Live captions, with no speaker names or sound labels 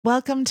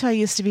Welcome to I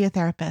Used to Be a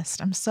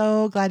Therapist. I'm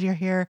so glad you're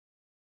here.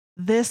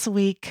 This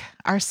week,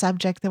 our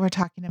subject that we're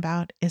talking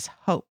about is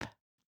hope.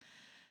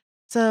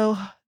 So,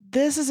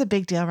 this is a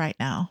big deal right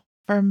now.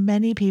 For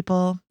many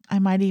people, I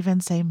might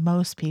even say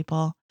most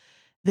people,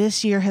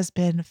 this year has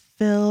been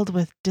filled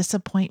with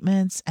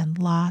disappointments and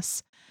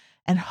loss,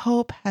 and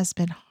hope has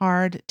been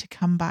hard to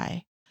come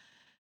by.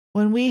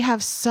 When we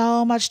have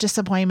so much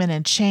disappointment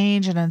and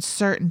change and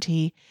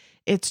uncertainty,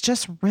 it's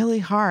just really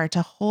hard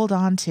to hold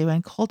on to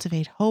and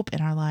cultivate hope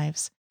in our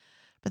lives.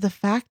 But the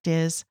fact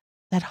is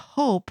that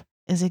hope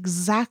is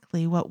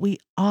exactly what we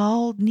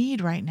all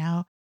need right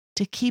now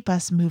to keep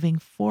us moving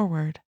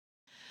forward.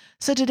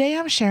 So today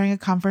I'm sharing a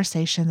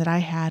conversation that I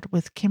had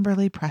with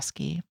Kimberly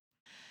Presky.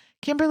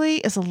 Kimberly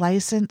is a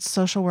licensed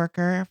social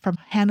worker from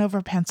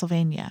Hanover,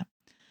 Pennsylvania.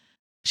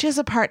 She has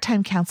a part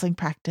time counseling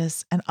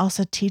practice and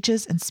also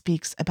teaches and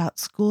speaks about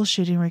school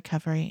shooting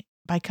recovery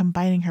by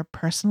combining her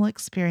personal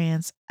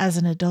experience as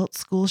an adult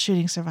school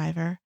shooting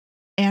survivor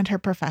and her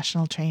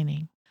professional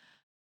training.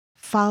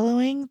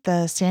 Following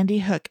the Sandy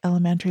Hook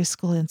Elementary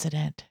School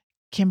incident,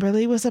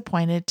 Kimberly was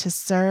appointed to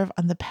serve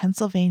on the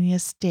Pennsylvania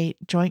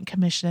State Joint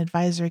Commission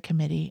Advisory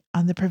Committee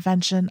on the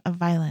Prevention of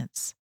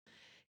Violence.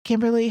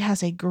 Kimberly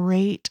has a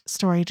great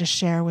story to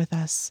share with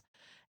us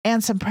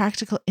and some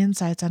practical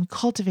insights on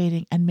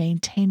cultivating and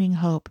maintaining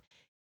hope,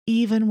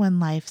 even when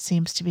life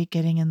seems to be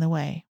getting in the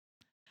way.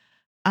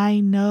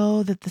 I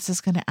know that this is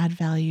going to add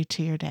value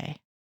to your day.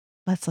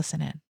 Let's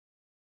listen in.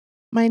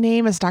 My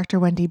name is Dr.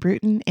 Wendy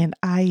Bruton, and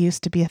I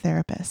used to be a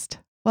therapist.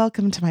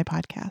 Welcome to my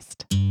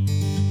podcast.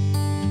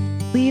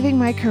 Leaving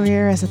my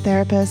career as a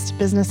therapist,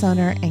 business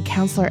owner, and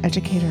counselor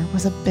educator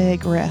was a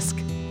big risk.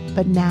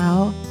 But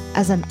now,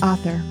 as an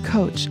author,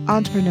 coach,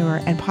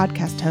 entrepreneur, and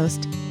podcast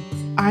host,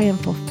 I am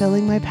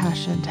fulfilling my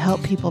passion to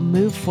help people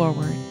move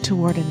forward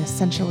toward an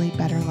essentially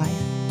better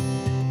life.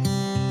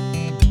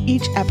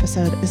 Each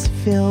episode is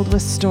filled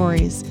with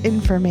stories,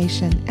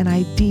 information, and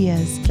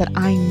ideas that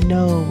I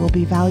know will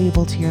be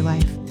valuable to your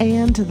life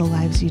and to the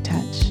lives you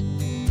touch.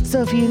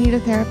 So if you need a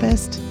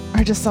therapist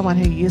or just someone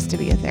who used to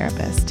be a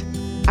therapist,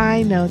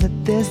 I know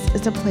that this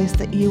is a place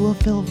that you will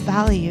feel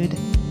valued,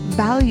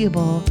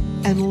 valuable,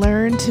 and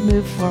learn to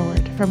move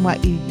forward from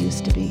what you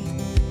used to be.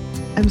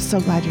 I'm so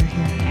glad you're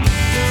here.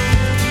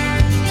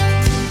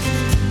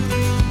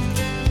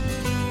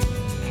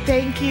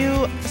 Thank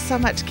you so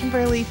much,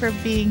 Kimberly, for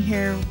being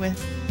here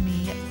with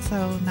me. It's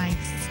so nice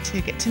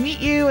to get to meet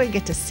you and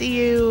get to see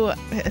you.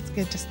 It's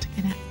good just to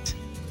connect.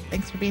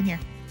 Thanks for being here.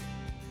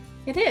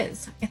 It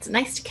is. It's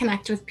nice to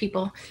connect with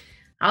people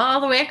all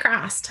the way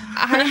across.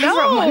 I know.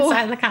 From one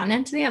side of the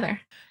continent to the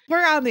other.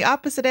 We're on the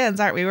opposite ends,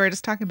 aren't we? We were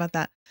just talking about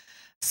that.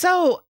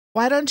 So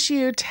why don't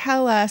you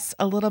tell us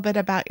a little bit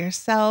about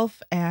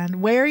yourself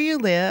and where you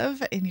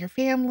live and your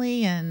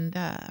family and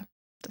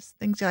just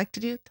things you like to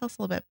do? Tell us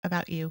a little bit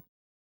about you.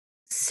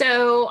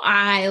 So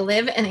I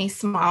live in a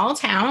small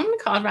town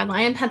called Red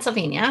Lion,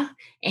 Pennsylvania,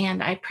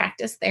 and I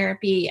practice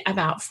therapy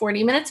about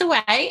 40 minutes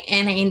away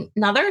in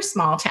another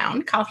small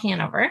town called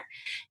Hanover.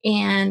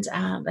 And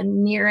the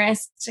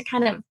nearest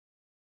kind of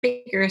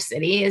bigger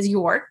city is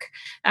York,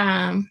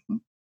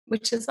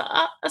 which is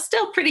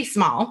still pretty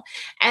small.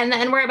 And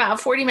then we're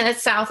about 40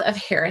 minutes south of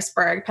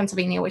Harrisburg,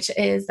 Pennsylvania, which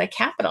is the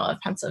capital of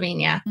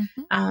Pennsylvania.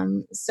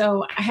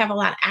 So I have a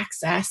lot of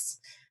access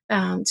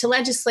to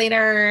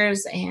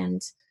legislators, and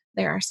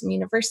there are some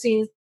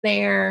universities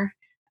there.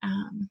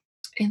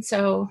 And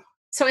so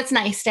it's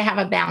nice to have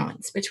a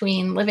balance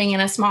between living in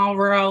a small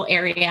rural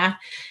area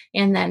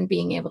and then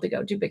being able to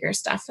go do bigger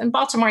stuff. And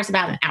Baltimore is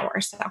about an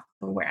hour south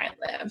of where I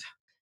live.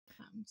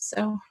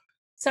 So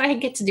I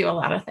get to do a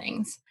lot of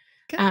things.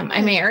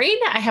 I'm married.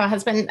 I have a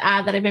husband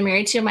that I've been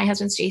married to. My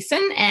husband's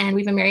Jason, and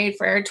we've been married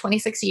for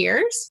 26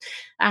 years.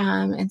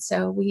 And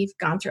so we've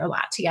gone through a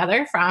lot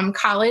together, from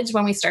college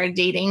when we started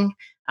dating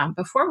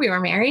before we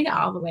were married,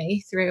 all the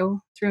way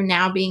through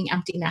now being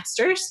empty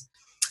nesters.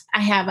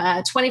 I have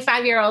a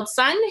 25-year-old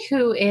son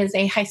who is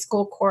a high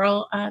school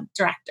choral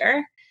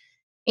director,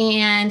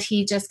 and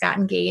he just got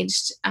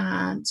engaged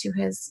to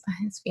his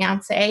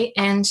fiance,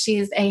 and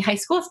she's a high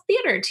school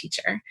theater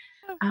teacher.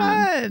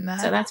 Fun.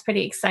 So that's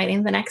pretty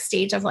exciting, the next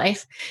stage of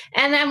life.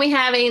 And then we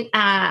have a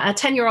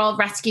 10-year-old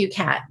rescue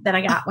cat that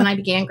I got when I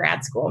began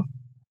grad school.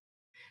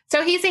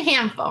 So he's a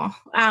handful,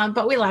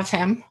 but we love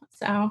him.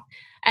 So,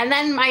 and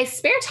then my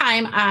spare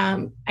time,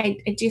 I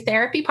do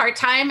therapy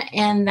part-time,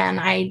 and then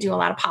I do a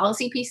lot of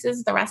policy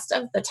pieces the rest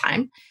of the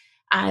time.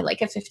 I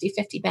like a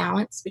 50-50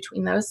 balance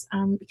between those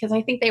because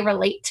I think they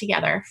relate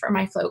together for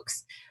my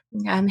folks.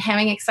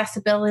 Having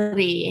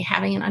accessibility,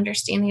 having an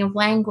understanding of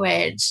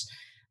language,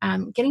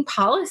 getting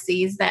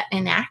policies that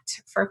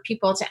enact for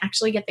people to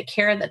actually get the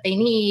care that they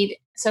need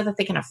so that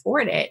they can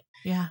afford it.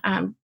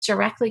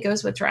 Directly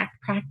goes with direct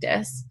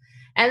practice.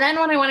 And then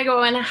when I want to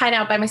go and hide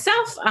out by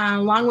myself,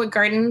 Longwood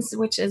Gardens,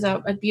 which is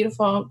a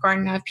beautiful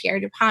garden of Pierre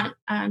DuPont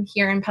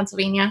here in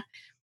Pennsylvania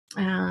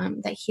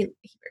that he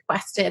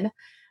requested,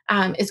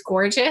 is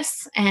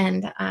gorgeous.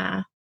 And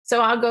so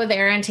I'll go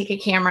there and take a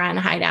camera and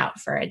hide out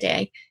for a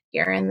day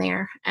here and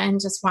there and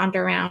just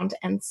wander around.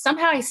 And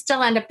somehow I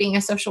still end up being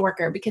a social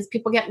worker because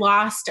people get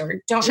lost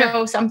or don't Sure.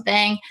 know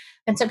something.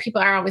 And so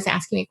people are always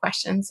asking me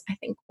questions. I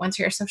think once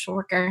you're a social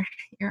worker,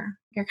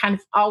 you're kind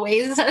of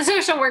always a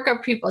social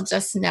worker. People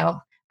just know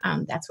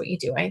that's what you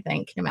do, I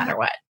think, no I matter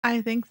what.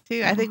 I think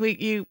too. I So,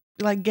 think you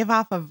like give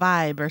off a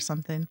vibe or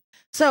something.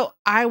 So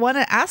I want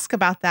to ask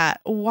about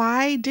that.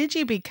 Why did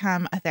you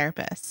become a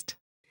therapist?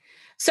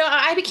 so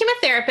I became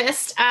a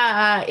therapist.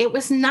 It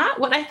was not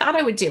what I thought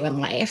I would do in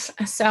life.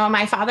 So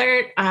my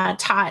father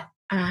taught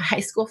high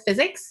school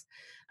physics.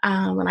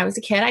 When I was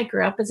a kid, I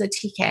grew up as a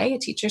TK, a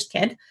teacher's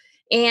kid,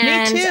 Me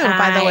and too,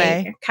 by the I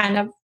way. kind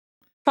of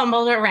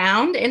fumbled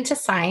around into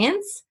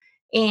science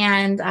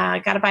and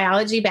got a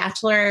biology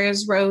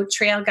bachelor's, wrote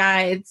trail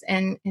guides,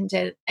 and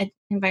did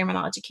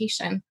environmental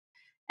education.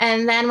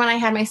 And then when I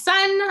had my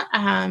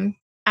son,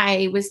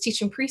 I was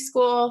teaching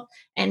preschool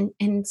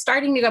and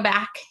starting to go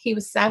back. He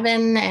was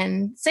 7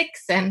 and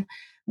 6, and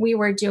we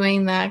were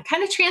doing the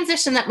kind of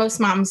transition that most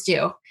moms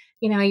do.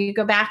 You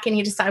go back and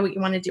you decide what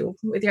you want to do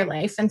with your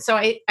life. And so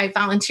I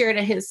volunteered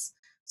at his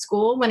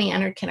school when he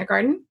entered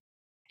kindergarten,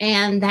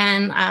 and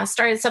then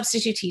started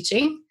substitute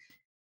teaching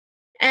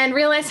and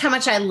realized how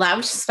much I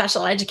loved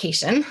special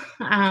education.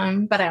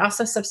 But I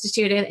also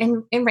substituted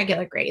in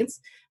regular grades.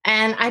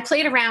 And I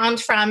played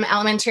around from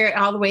elementary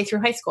all the way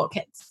through high school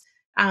kids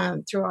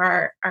through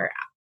our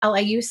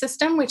LIU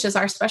system, which is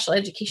our special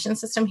education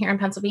system here in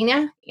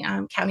Pennsylvania.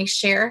 Counties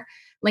share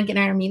Lincoln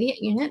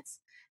Intermediate units.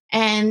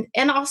 And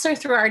also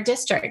through our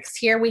districts.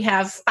 Here we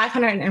have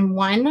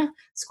 501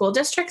 school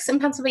districts in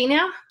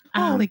Pennsylvania.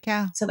 Holy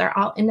cow. So they're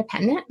all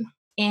independent.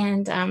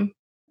 And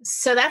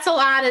so that's a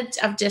lot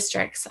of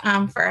districts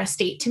for a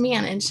state to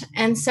manage.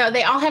 And so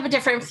they all have a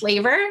different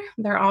flavor.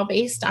 They're all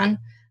based on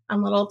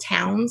little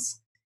towns.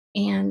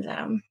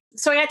 And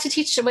so I got to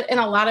teach in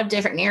a lot of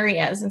different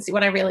areas and see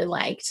what I really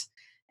liked.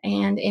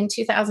 And in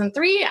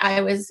 2003,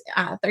 I was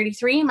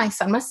 33. My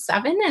son was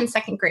 7 in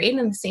second grade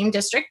in the same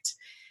district.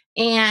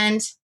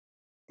 And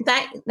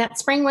that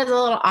spring was a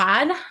little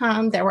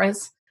odd. There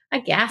was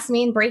a gas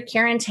main break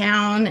here in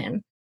town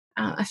and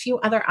a few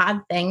other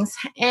odd things.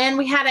 And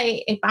we had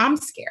a bomb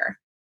scare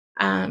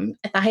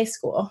at the high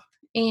school.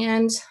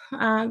 And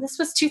this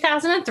was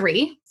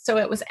 2003. So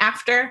it was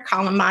after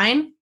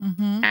Columbine,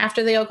 Mm-hmm.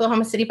 after the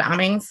Oklahoma City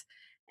bombings,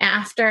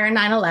 after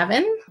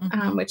 9/11,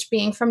 Mm-hmm. which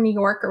being from New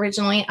York,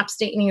 originally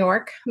upstate New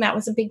York, that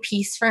was a big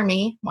piece for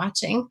me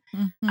watching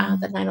Mm-hmm.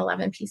 the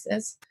 9/11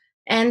 pieces.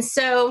 And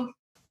so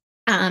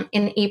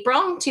in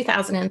April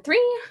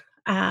 2003,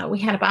 we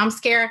had a bomb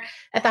scare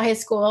at the high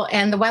school,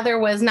 and the weather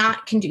was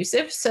not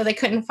conducive. So they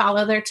couldn't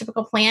follow their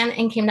typical plan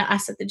and came to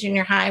us at the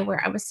junior high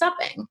where I was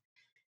subbing.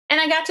 And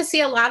I got to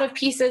see a lot of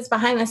pieces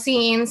behind the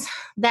scenes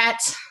that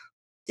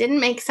didn't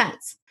make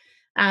sense.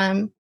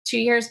 2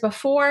 years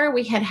before,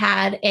 we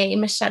had a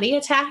machete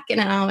attack in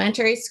an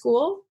elementary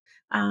school.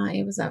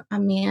 It was a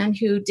man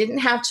who didn't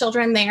have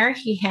children there.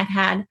 He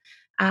had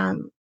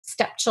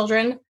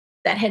stepchildren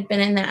that had been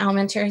in the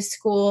elementary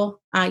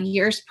school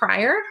years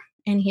prior,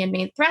 and he had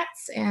made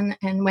threats and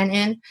went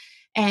in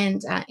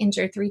and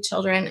injured 3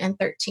 children and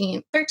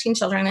 13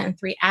 children and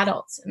 3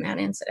 adults in that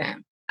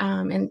incident,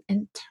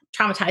 and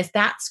traumatized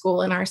that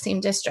school in our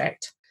same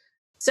district.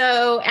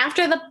 So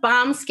after the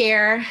bomb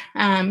scare,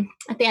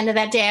 at the end of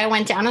that day, I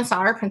went down and saw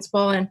our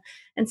principal and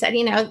said,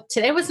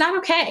 today was not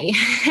okay,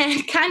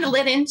 and kind of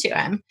lit into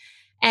him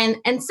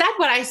and said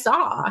what I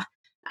saw.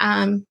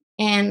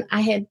 And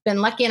I had been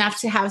lucky enough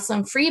to have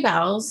some free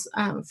bells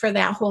for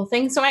that whole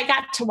thing. So I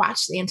got to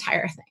watch the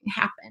entire thing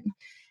happen.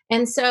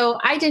 And so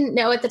I didn't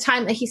know at the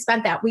time that he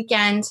spent that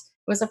weekend, it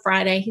was a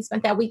Friday, he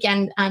spent that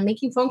weekend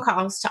making phone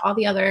calls to all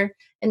the other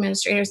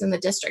administrators in the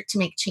district to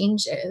make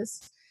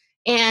changes.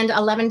 And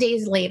 11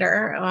 days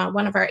later,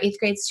 one of our eighth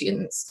grade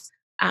students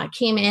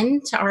came in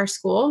to our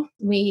school.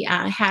 We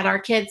had our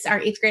kids, our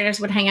eighth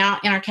graders would hang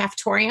out in our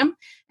cafetorium,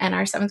 and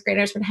our seventh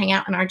graders would hang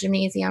out in our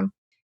gymnasium.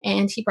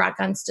 And he brought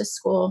guns to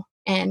school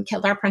and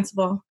killed our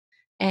principal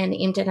and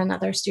aimed at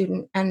another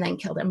student and then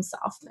killed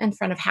himself in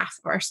front of half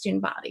of our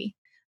student body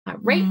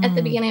right at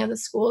the beginning of the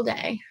school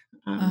day.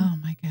 Oh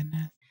my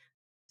goodness.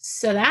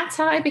 So that's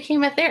how I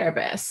became a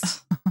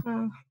therapist.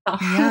 Yeah,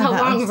 The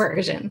long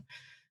version.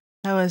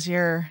 That was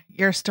your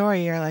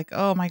story. You're like,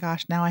 oh my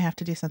gosh, now I have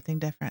to do something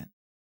different.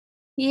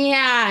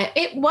 Yeah,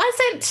 it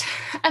wasn't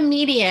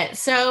immediate.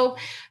 So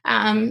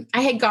I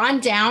had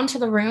gone down to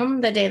the room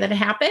the day that it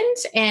happened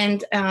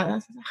and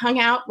hung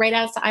out right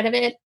outside of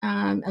it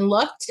and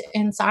looked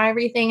and saw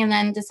everything, and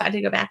then decided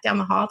to go back down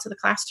the hall to the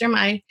classroom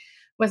I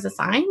was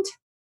assigned.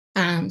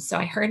 So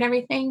I heard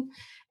everything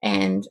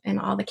and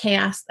all the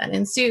chaos that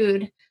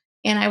ensued.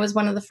 And I was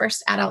one of the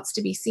first adults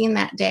to be seen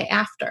that day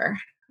after.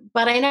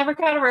 But I never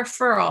got a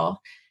referral.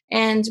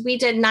 And we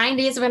did 9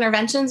 days of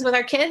interventions with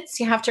our kids.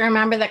 You have to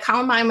remember that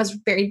Columbine was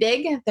very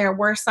big. There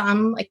were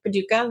some, like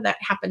Paducah, that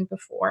happened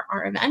before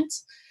our event.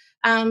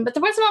 But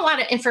there wasn't a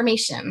lot of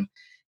information.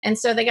 And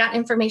so they got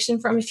information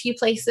from a few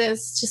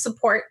places to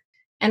support.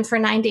 And for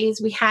 9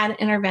 days, we had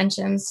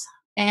interventions.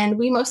 And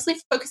we mostly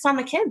focused on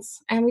the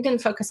kids, and we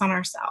didn't focus on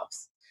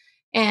ourselves.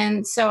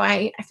 And so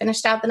I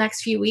finished out the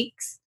next few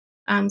weeks,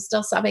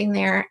 still subbing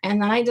there.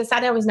 And then I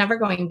decided I was never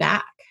going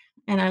back,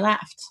 and I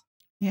left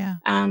Yeah.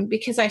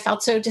 because I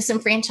felt so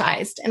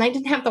disenfranchised. And I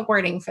didn't have the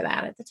wording for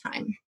that at the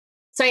time.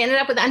 So I ended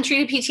up with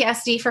untreated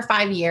PTSD for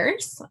 5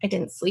 years. I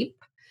didn't sleep.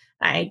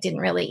 I didn't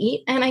really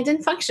eat, and I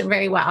didn't function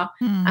very well.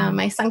 Hmm.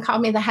 My son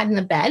called me the head in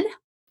the bed.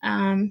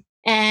 And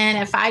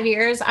at 5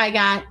 years, I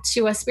got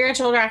to a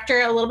spiritual director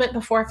a little bit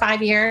before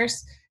 5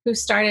 years who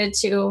started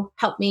to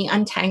help me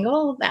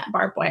untangle that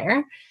barbed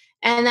wire.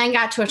 And then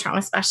got to a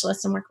trauma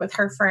specialist and worked with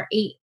her for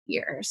 8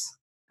 years,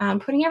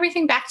 putting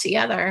everything back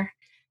together.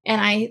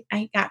 And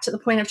I got to the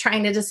point of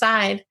trying to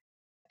decide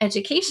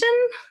education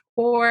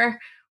or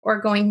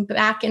going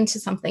back into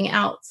something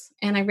else.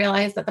 And I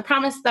realized that the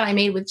promise that I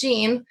made with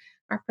Jean,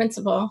 our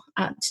principal,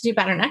 to do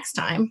better next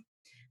time,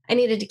 I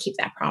needed to keep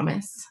that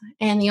promise.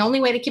 And the only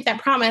way to keep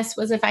that promise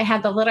was if I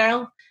had the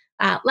literal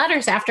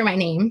letters after my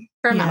name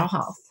for mental Yes.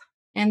 health.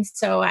 And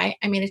so I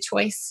made a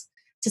choice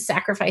to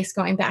sacrifice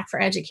going back for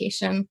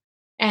education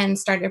and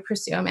started to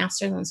pursue a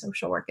master's in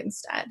social work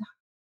instead.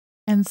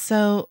 And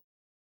so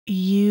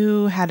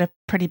you had a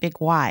pretty big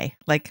why,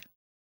 like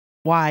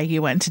why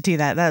you went to do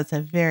that. That was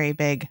a very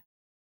big,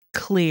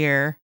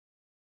 clear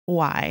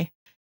why.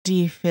 Do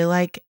you feel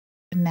like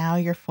now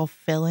you're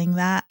fulfilling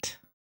that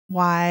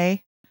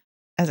why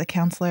as a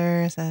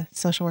counselor, as a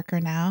social worker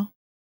now?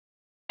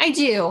 I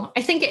do.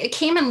 I think it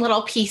came in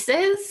little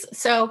pieces.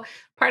 So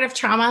part of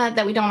trauma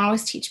that we don't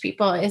always teach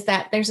people is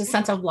that there's a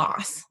sense of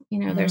loss.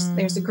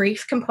 There's a Mm,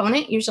 grief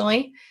component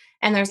usually,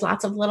 and there's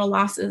lots of little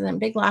losses and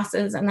big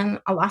losses, and then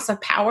a loss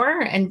of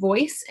power and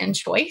voice and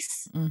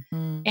choice.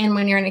 mhm. And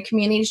when you're in a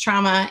community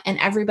trauma and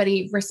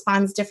everybody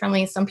responds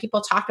differently, some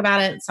people talk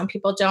about it, some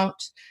people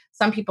don't.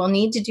 Some people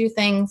need to do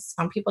things,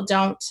 some people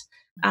don't.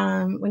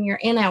 When you're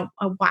in a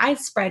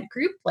widespread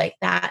group like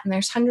that, and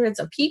there's hundreds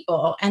of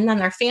people, and then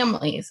their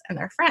families and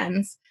their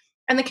friends,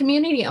 and the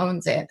community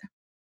owns it,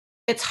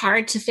 it's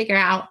hard to figure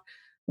out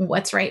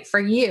what's right for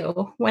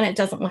you when it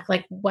doesn't look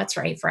like what's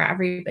right for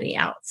everybody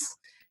else.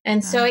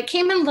 And so Uh, it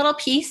came in little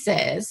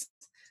pieces.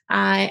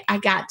 I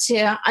got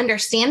to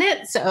understand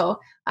it. So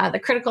the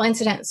critical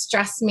incident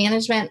stress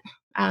management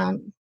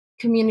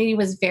community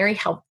was very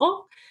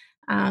helpful.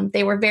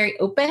 They were very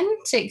open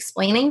to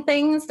explaining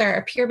things. They're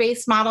a peer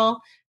based model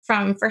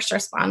from first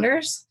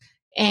responders,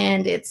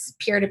 and it's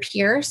peer to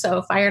peer.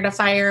 So fire to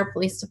fire,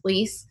 police to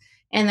police.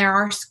 And there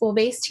are school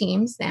based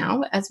teams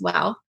now as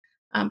well.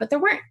 But there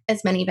weren't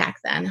as many back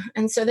then.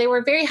 And so they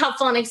were very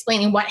helpful in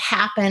explaining what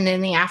happened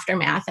in the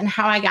aftermath and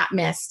how I got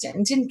missed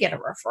and didn't get a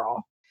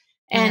referral,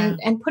 yeah.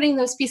 and putting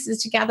those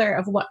pieces together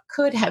of what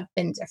could have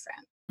been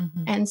different.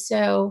 Mhm. And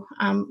so,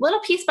 little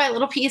piece by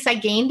little piece, I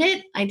gained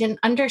it. I didn't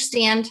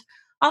understand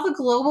all the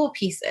global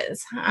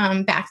pieces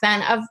back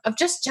then of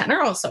just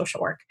general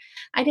social work.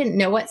 I didn't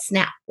know what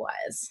SNAP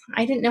was.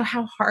 I didn't know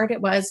how hard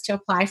it was to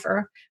apply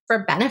for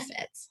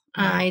benefits.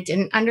 Yeah. I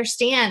didn't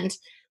understand,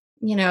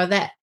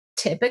 that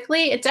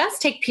typically it does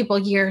take people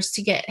years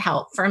to get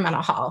help for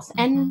mental health,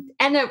 Mhm.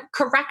 and a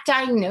correct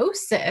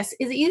diagnosis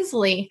is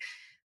easily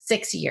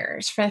 6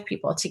 years for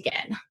people to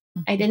get.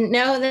 I Mhm. didn't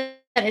know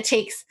that it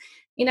takes,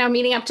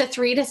 meeting up to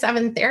 3 to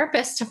 7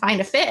 therapists to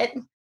find a fit.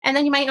 And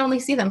then you might only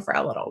see them for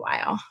a little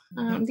while.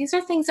 Right. These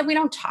are things that we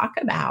don't talk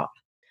about.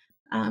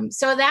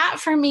 So that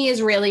for me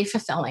is really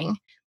fulfilling.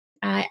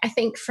 I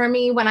think for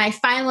me, when I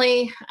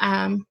finally,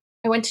 I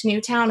went to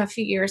Newtown a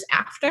few years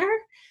after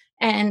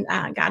and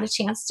got a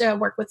chance to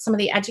work with some of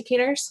the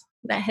educators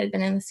that had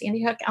been in the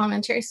Sandy Hook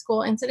Elementary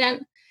School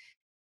incident.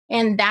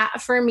 And that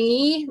for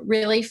me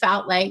really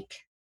felt like,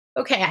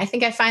 okay, I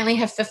think I finally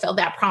have fulfilled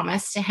that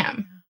promise to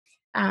him.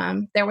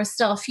 Yeah. There was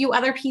still a few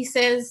other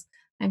pieces.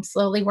 I'm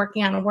slowly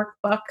working on a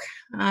workbook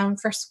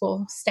for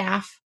school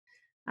staff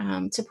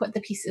to put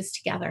the pieces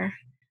together.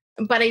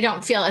 But I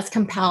don't feel as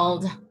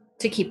compelled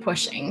to keep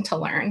pushing to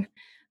learn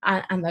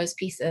on those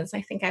pieces.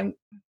 I think I'm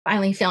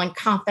finally feeling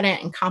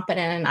confident and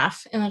competent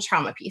enough in the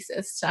trauma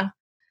pieces to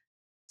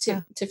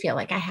Yeah. to feel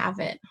like I have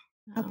it,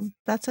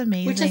 That's which is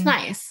amazing.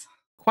 nice.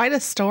 Quite a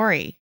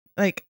story.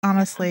 Like, Yeah,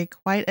 honestly,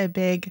 quite a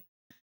big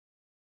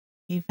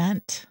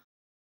event,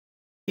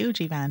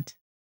 huge event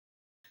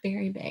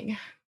very big.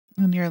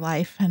 in your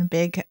life and a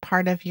big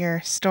part of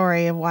your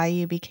story of why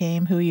you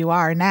became who you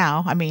are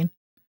now. I mean,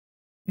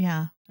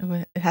 yeah,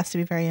 it has to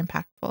be very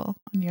impactful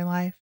in your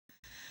life.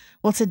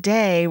 Well,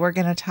 today we're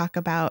going to talk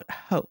about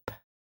hope,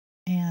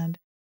 and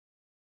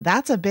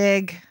that's a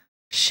big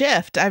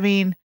shift. I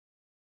mean,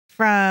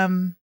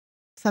 from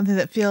something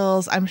that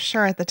feels, I'm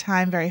sure at the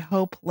time, very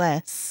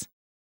hopeless,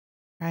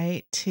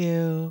 right,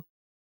 to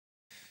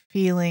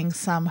feeling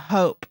some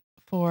hope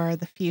for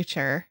the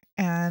future.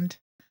 And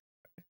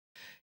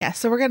yeah,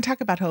 so we're going to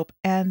talk about hope.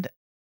 And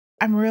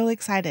I'm really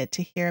excited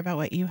to hear about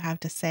what you have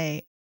to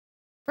say.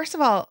 First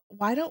of all,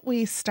 why don't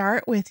we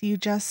start with you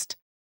just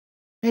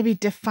maybe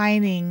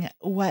defining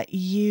what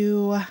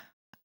you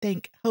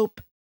think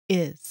hope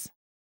is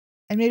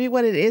and maybe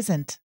what it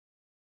isn't?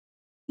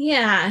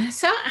 Yeah.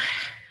 So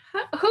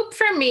Hope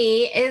for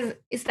me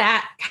is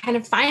that kind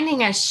of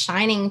finding a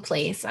shining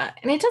place, and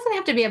it doesn't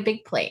have to be a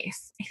big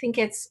place. I think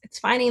it's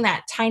finding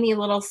that tiny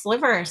little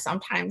sliver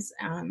sometimes.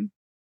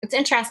 It's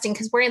interesting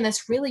because we're in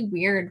this really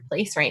weird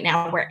place right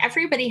now where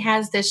everybody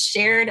has this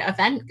shared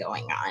event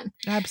going on,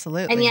 and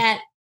Absolutely. yet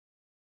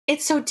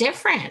it's so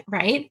different,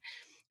 right?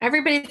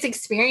 Everybody's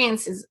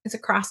experience is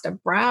across a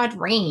broad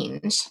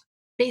range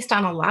based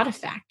on a lot of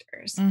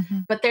factors. Hmm.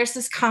 But there's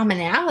this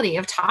commonality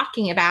of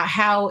talking about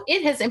how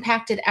it has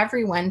impacted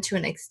everyone to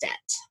an extent,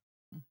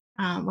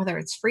 whether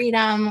it's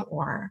freedom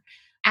or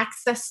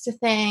access to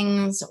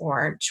things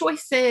or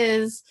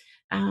choices.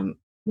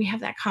 We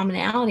have that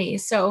commonality.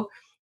 So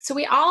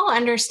we all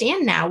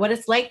understand now what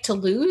it's like to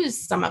lose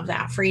some of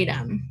that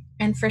freedom.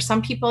 And for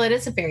some people, it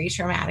is a very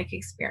traumatic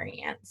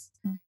experience.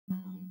 Hmm.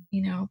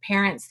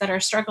 Parents that are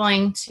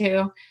struggling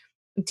to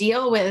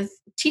deal with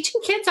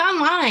teaching kids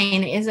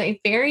online is a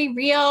very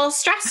real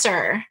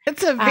stressor.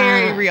 It's a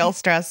very Uh, real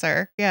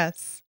stressor.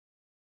 Yes.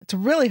 It's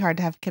really hard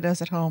to have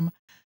kiddos at home.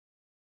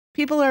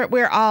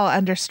 We're all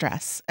under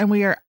stress and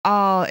we are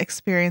all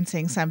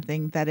experiencing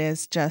something that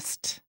is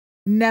just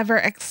never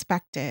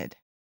expected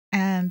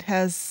and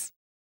has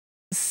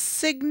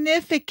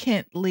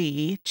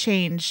significantly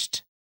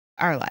changed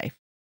our life.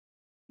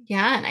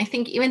 yeah, and I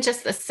think even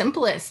just the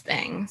simplest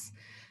things,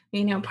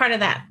 part of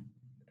that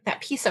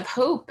piece of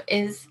hope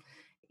is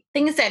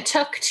things that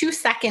took 2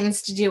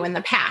 seconds to do in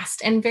the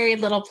past and very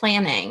little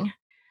planning.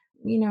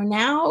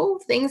 Now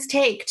things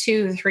take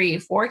 2, 3,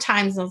 4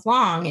 times as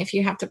long if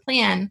you have to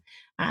plan.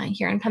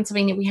 Here in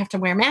Pennsylvania, we have to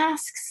wear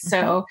masks. Mhm.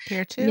 So,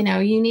 Here too.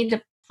 you need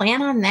to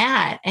plan on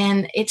that.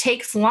 And it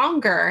takes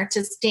longer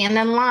to stand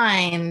in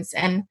lines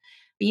and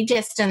be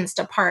distanced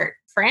apart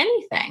for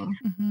anything.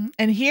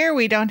 And here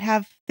we don't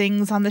have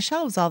things on the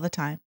shelves all the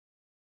time.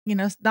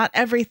 Not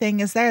everything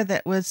is there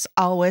that was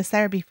always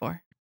there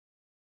before.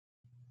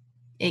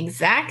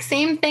 Exact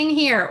same thing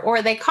here,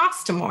 or they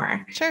cost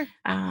more. Sure.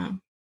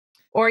 Um,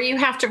 or you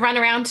have to run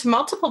around to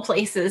multiple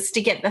places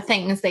to get the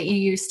things that you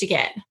used to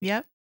get.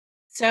 Yep.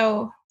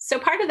 So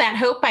part of that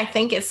hope, I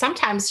think, is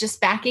sometimes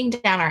just backing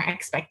down our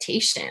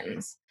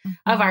expectations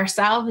of Mhm.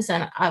 ourselves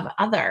and of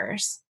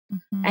others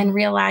and Mhm.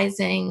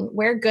 realizing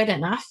where good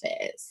enough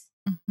is,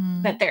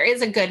 that Mhm. there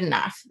is a good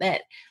enough,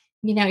 that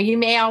you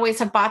may always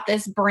have bought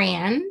this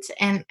brand,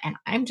 and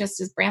I'm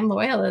just as brand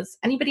loyal as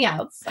anybody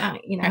else.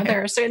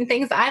 There are certain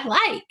things I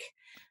like,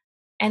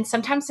 and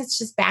sometimes it's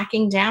just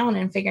backing down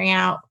and figuring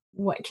out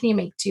what can you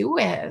make do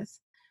with,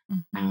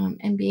 Mhm.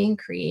 and being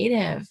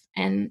creative.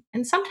 And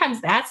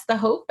sometimes that's the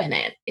hope in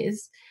it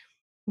is,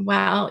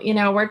 well,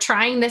 we're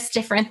trying this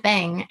different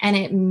thing and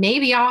it may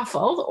be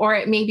awful or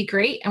it may be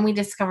great and we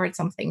discovered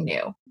something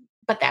new,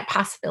 but that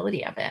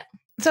possibility of it.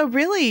 So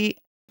really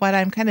what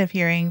I'm kind of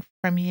hearing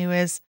from you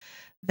is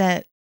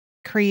that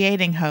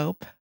creating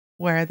hope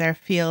where there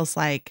feels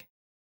like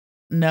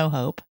no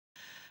hope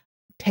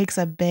takes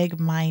a big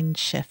mind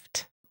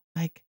shift,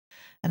 like,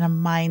 and a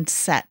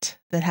mindset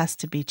that has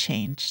to be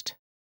changed.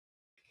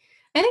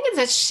 I think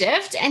it's a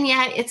shift, and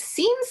yet it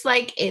seems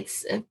like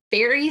it's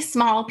very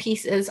small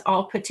pieces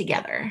all put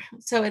together.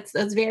 So it's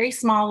those very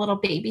small little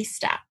baby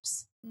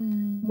steps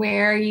Mm.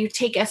 where you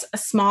take a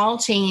small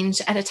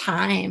change at a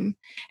time,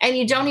 and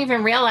you don't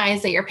even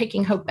realize that you're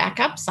picking hope back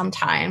up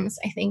sometimes.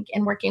 I think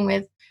in working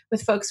with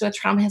folks with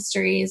trauma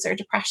histories or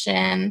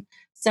depression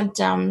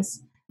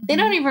symptoms, they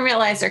don't Mhm. even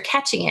realize they're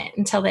catching it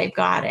until they've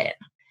got it.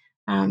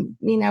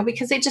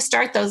 Because they just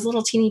start those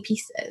little teeny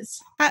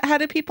pieces. How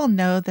do people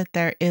know that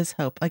there is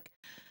hope? Like,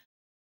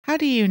 how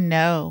do you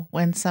know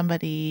when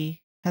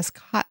somebody has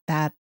caught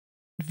that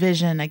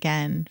vision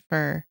again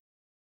for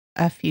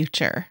a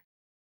future?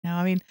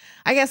 I mean,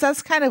 I guess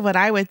that's kind of what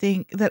I would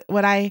think that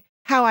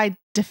how I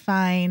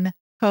define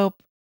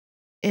hope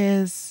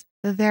is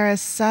that there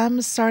is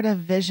some sort of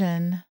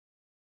vision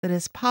that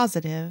is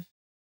positive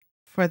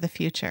for the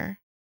future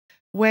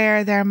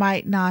where there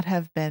might not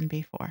have been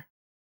before.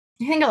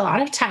 I think a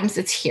lot of times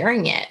it's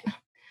hearing it,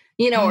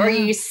 Oh, or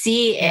yeah. you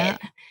see Yeah.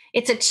 it.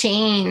 It's a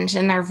change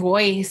in their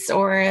voice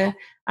or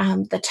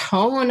the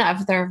tone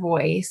of their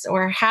voice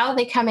or how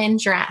they come in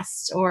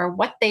dressed or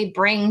what they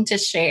bring to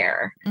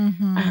share,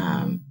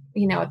 Mhm.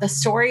 the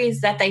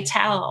stories that they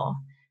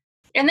tell.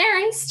 And there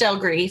is still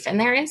grief and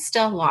there is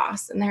still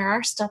loss and there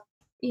are still,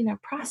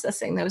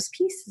 processing those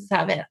pieces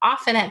of it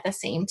often at the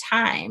same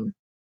time.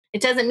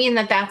 It doesn't mean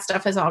that that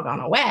stuff has all gone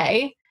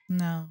away.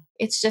 No.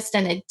 It's just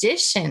an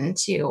addition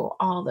to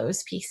all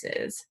those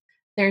pieces.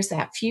 There's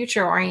that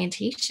future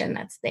orientation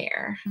that's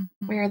there Mhm.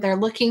 where they're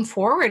looking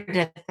forward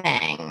to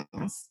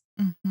things,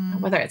 Mhm.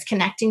 whether it's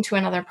connecting to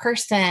another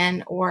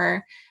person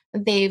or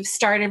they've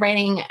started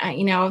writing,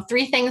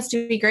 3 things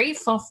to be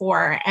grateful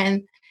for.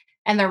 And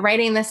they're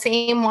writing the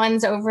same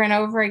ones over and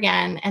over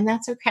again. And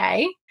that's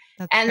okay.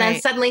 That's And then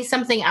great. suddenly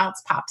something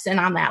else pops in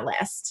on that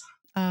list.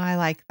 Oh, I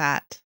like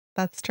that.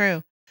 That's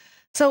true.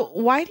 So,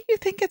 why do you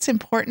think it's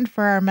important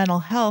for our mental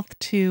health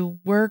to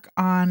work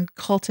on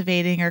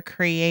cultivating or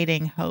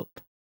creating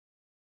hope?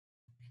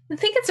 I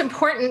think it's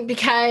important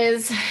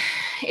because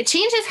it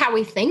changes how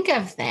we think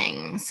of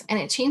things and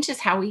it changes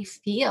how we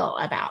feel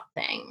about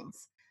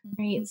things.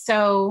 Right. Mhm.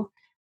 So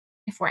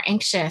if we're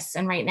anxious,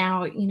 and right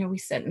now, we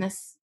sit in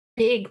this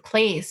big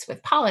place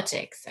with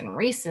politics and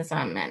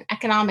racism and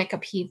economic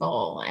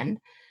upheaval, and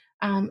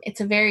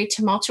it's a very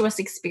tumultuous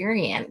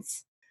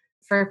experience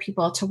for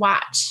people to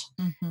watch.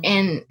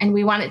 Mhm. And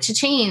we want it to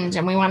change,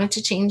 and we want it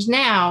to change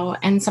now.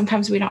 And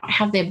sometimes we don't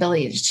have the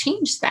ability to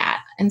change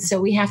that. And so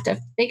we have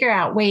to figure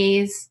out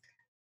ways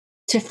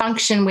to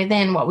function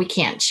within what we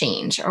can't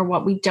change or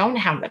what we don't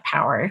have the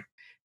power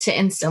to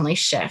instantly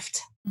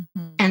shift.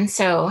 Mhm. And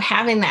so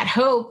having that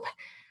hope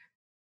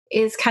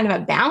is kind of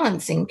a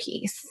balancing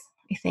piece.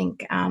 I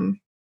think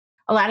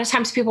a lot of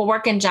times people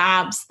work in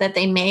jobs that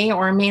they may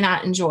or may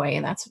not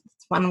enjoy. That's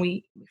one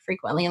we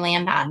frequently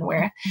land on,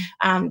 where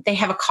Mhm. they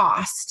have a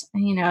cost.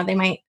 They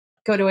might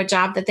go to a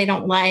job that they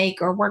don't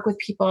like or work with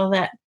people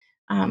that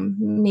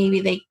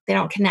maybe they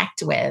don't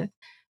connect with.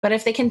 But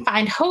if they can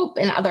find hope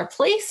in other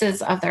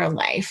places of their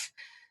life,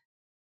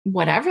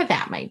 whatever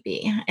that might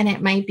be. And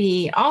it might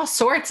be all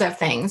sorts of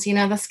things.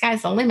 The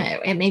sky's the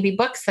limit. It may be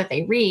books that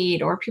they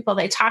read or people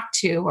they talk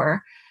to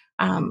or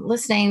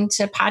listening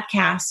to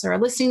podcasts or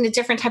listening to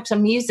different types of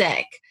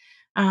music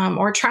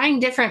or trying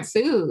different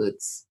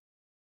foods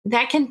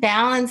that can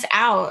balance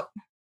out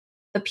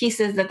the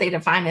pieces that they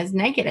define as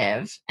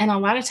negative. And a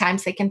lot of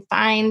times they can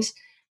find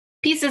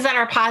pieces that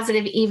are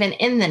positive even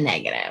in the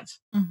negative,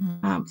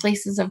 Mhm.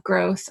 places of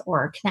growth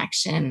or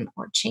connection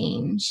or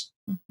change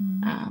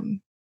Mhm.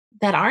 um,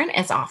 that aren't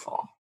as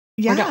awful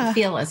or don't Yeah.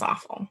 feel as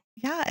awful.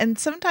 Yeah, and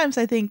sometimes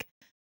I think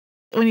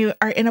when you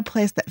are in a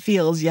place that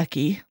feels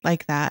yucky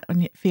like that,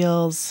 when it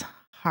feels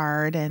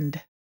hard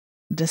and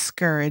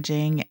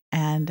discouraging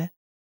and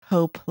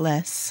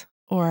hopeless,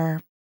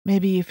 or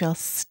maybe you feel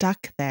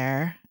stuck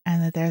there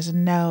and that there's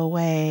no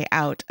way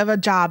out of a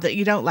job that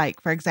you don't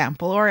like, for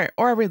example, or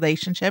a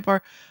relationship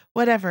or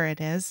whatever it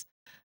is,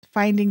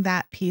 finding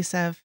that piece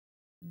of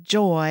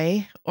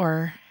joy,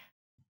 or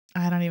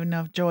I don't even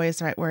know if joy is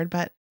the right word,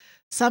 but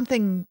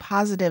something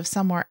positive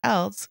somewhere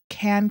else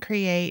can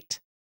create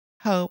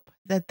hope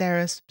that there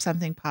is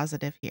something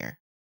positive here.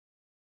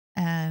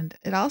 And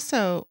it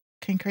also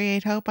can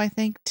create hope, I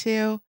think,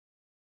 too,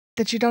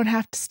 that you don't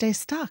have to stay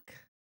stuck,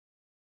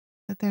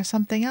 that there's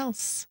something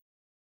else.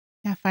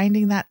 Yeah,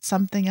 finding that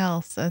something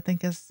else, I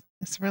think, is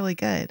really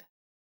good.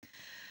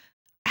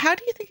 How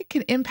do you think it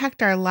can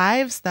impact our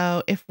lives,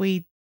 though, if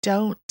we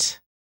don't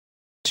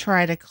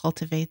try to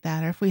cultivate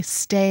that, or if we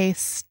stay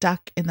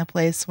stuck in the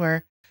place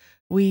where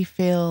we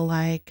feel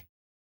like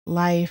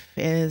life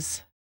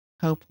is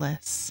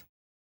hopeless?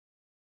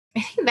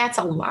 I think that's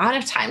a lot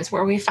of times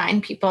where we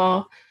find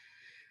people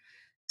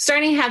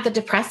starting to have the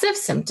depressive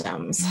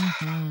symptoms,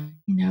 Mhm.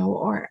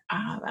 or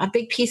a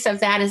big piece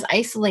of that is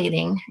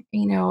isolating,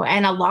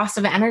 and a loss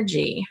of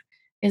energy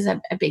is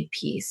a big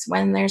piece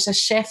when there's a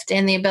shift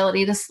in the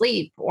ability to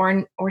sleep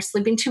or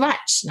sleeping too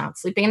much, not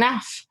sleeping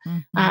enough,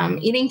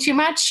 Mhm. eating too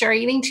much or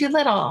eating too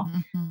little.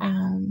 Mhm.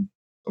 Um,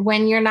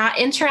 when you're not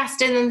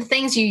interested in the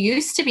things you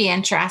used to be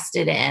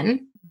interested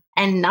in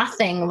and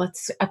nothing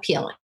looks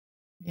appealing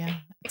Yeah,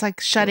 it's like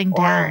shutting or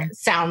down.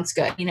 sounds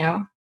good,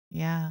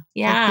 Yeah, it's like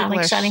Yeah,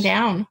 like shutting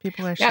down.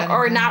 people are Yeah, shutting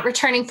or down. not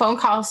returning phone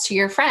calls to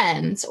your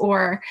friends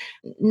or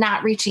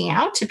not reaching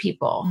out to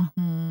people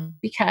Mhm.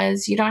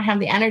 because you don't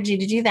have the energy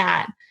to do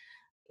that.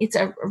 It's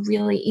a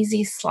really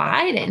easy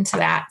slide into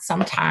that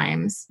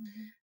sometimes.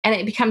 Mhm. And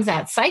it becomes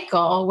that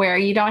cycle where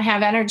you don't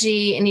have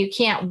energy and you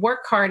can't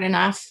work hard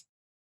enough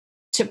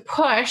to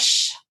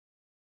push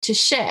to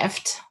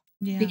shift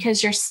Yeah,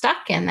 because you're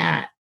stuck in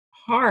that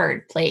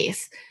hard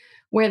place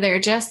where there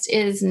just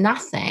is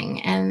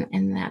nothing.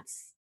 And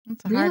that's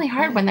it's a hard really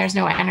hard when place. there's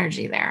no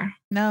energy there.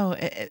 No,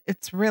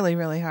 it's really,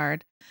 really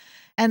hard.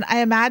 And I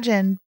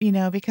imagine,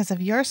 because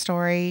of your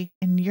story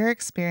and your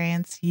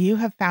experience, you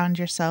have found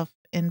yourself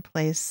in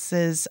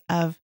places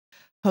of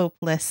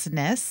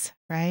hopelessness,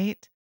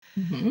 right?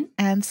 Mhm.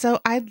 And so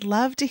I'd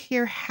love to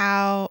hear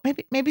how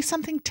maybe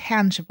something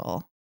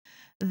tangible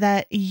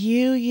that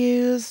you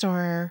used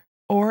or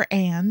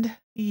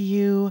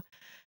you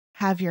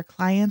have your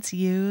clients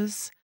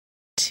use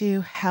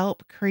to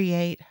help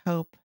create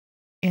hope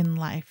in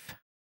life.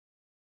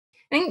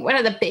 I think one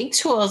of the big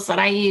tools that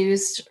I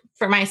used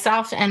for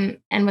myself and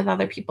with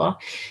other people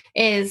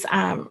is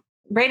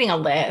writing a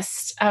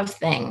list of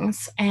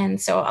things. And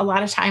so a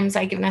lot of times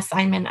I give an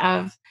assignment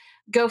of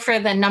go for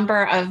the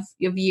number of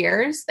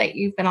years that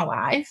you've been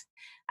alive.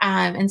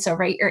 And so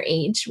write your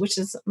age, which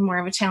is more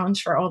of a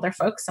challenge for older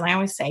folks. And I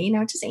always say,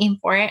 just aim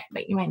for it,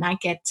 but you might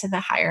not get to the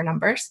higher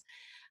numbers.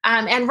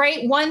 And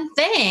write one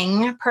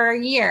thing per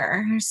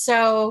year.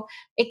 So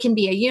it can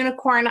be a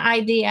unicorn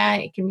idea.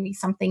 It can be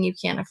something you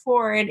can't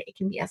afford. It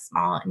can be a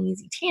small and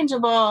easy,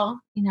 tangible,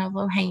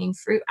 low hanging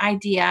fruit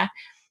idea.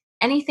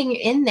 Anything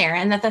in there,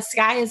 and that the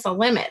sky is the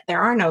limit.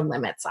 There are no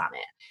limits on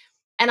it.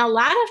 And a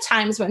lot of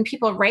times when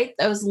people write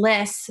those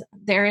lists,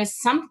 there is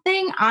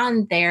something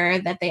on there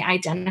that they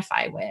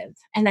identify with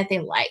and that they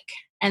like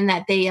and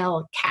that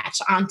they'll catch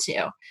onto.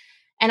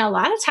 And a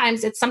lot of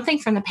times it's something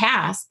from the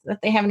past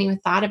that they haven't even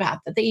thought about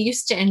that they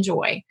used to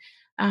enjoy.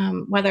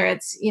 Whether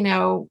it's,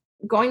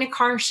 going to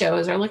car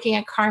shows or looking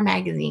at car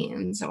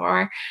magazines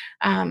or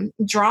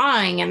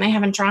drawing and they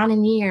haven't drawn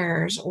in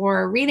years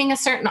or reading a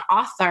certain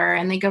author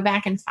and they go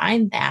back and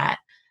find that.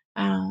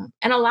 And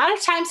a lot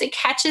of times it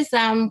catches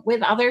them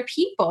with other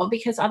people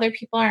because other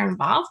people are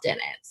involved in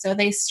it. So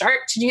they start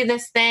to do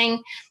this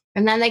thing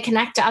and then they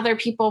connect to other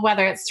people,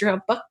 whether it's through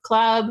a book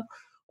club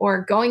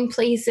or going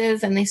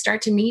places, and they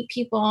start to meet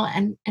people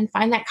and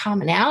find that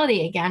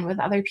commonality again with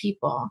other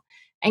people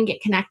and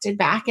get connected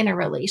back into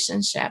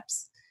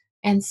relationships.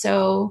 And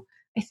so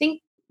I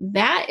think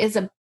that is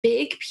a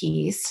big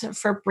piece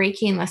for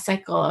breaking the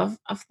cycle of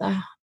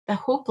the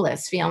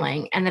hopeless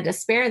feeling and the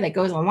despair that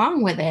goes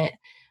along with it,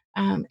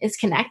 is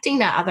connecting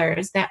to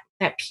others, that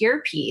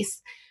peer piece.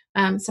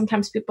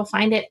 Sometimes people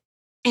find it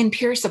in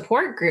peer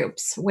support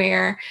groups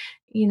where,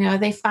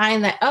 they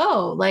find that,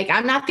 oh, like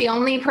I'm not the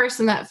only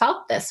person that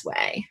felt this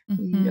way.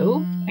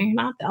 Nope, Mm-hmm. you're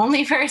not the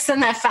only person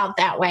that felt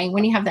that way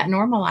when you have that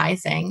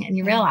normalizing and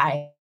you Yeah.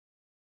 realize,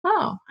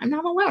 oh, I'm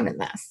not alone in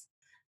this.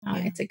 Yeah.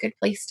 It's a good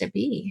place to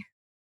be.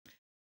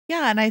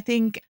 Yeah. And I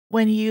think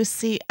when you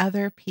see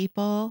other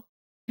people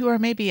who are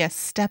maybe a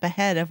step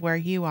ahead of where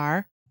you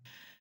are,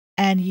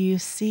 and you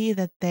see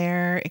that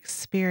their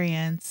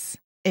experience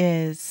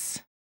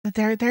is that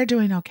they're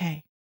doing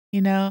okay,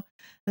 you know,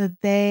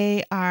 that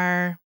they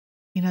are,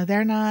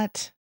 they're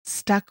not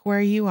stuck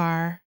where you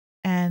are,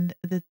 and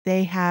that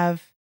they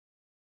have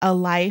a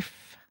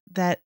life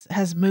that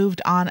has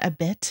moved on a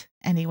bit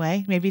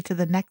anyway, maybe to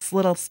the next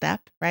little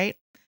step, right?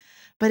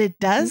 But it Mhm.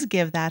 does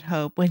give that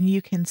hope when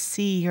you can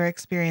see your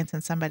experience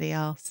in somebody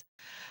else.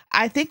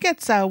 I think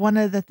it's one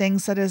of the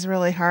things that is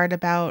really hard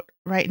about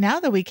right now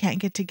that we can't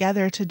get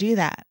together to do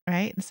that,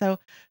 right? And so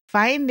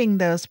finding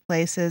those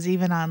places,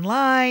 even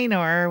online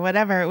or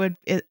whatever,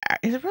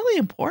 is really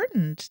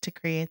important to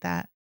create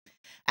that.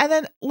 And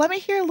then let me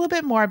hear a little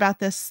bit more about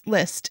this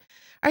list.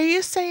 Are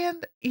you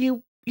saying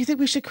you think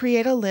we should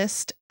create a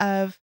list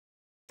of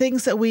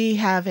things that we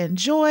have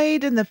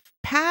enjoyed in the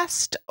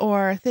past,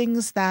 or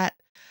things that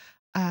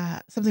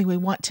something we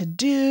want to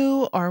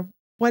do, or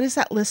what is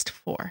that list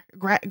for?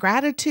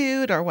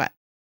 Gratitude or what?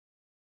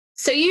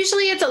 So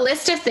usually it's a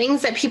list of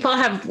things that people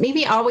have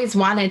maybe always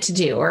wanted to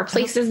do, or Oh,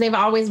 places they've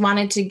always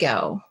wanted to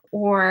go,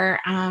 or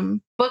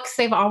books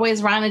they've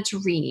always wanted to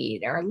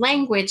read, or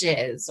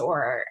languages,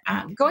 or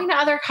okay. going to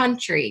other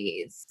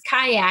countries,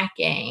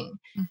 kayaking,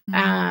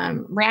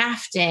 Mhm.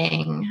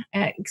 rafting,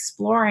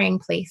 exploring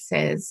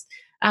places.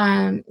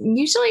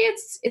 Usually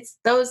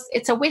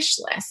it's a wish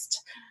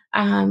list.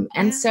 And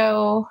Yeah.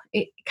 so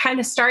it kind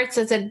of starts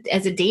as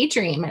a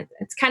daydream.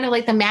 It's kind of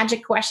like the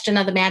magic question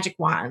of the magic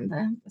wand,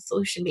 the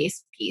solution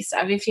based piece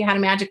of if you had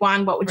a magic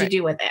wand, what would you Right.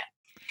 do with it?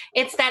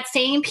 It's that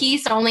same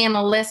piece only in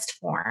a list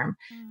form.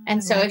 Oh, I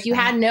And so like if you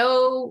that. had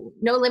no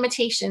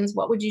limitations,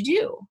 what would you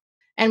do?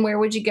 And where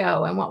would you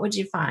go and what would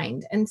you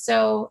find? And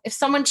so if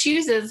someone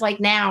chooses, like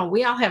now,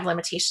 we all have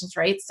limitations,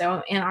 right?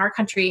 So in our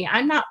country,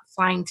 I'm not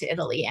flying to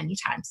Italy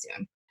anytime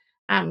soon.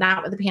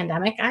 Not with the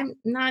pandemic. I'm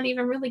not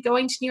even really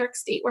going to New York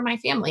State where my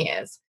family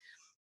is.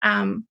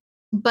 Um,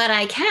 but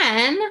I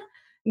can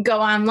go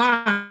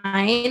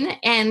online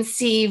and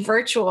see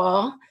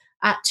virtual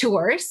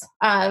tours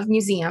of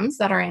museums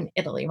that are in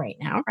Italy right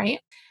now, right?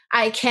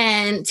 I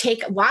can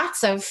take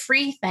lots of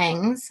free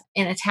things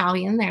in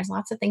Italian. There's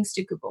lots of things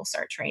to Google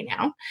search right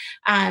now,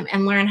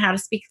 and learn how to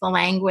speak the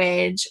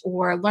language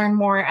or learn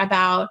more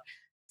about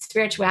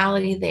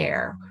spirituality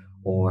there,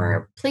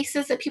 or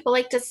places that people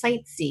like to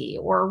sightsee,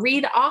 or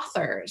read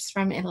authors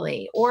from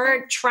Italy, or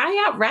Sure.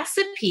 try out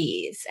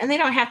recipes. And they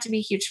don't have to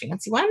be huge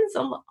fancy ones.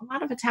 A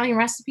lot of Italian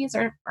recipes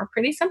are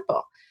pretty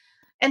simple.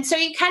 And so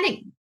you kind of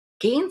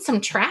gain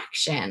some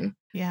traction.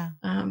 Yeah.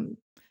 Um,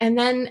 and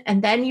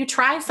then you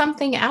try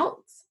something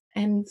else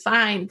and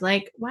find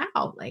like,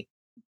 wow, like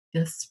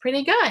this is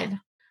pretty good.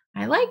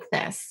 I like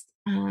this.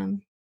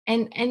 And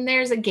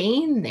there's a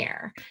gain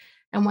there.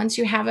 And once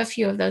you have a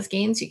few of those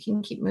gains, you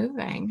can keep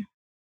moving.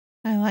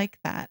 I like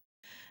that.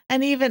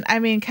 And even, I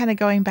mean, kind of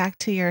going back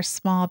to your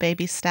small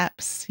baby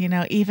steps,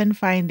 even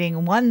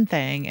finding one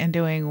thing and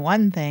doing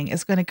one thing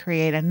is going to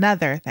create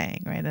another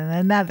thing, right? And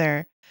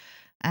another.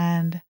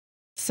 And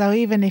so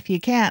even if you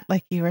can't,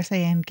 like you were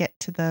saying, get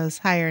to those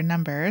higher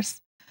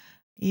numbers,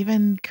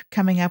 even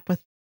coming up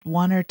with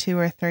one or two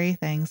or three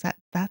things,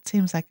 that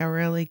seems like a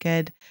really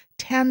good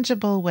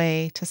tangible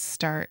way to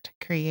start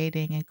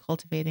creating and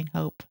cultivating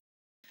hope.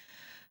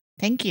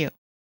 Thank you.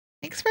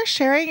 Thanks for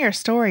sharing your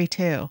story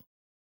too.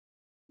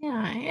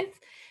 Yeah,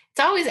 it's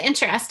always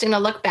interesting to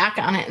look back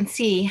on it and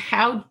see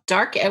how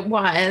dark it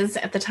was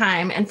at the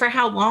time and for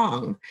how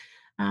long.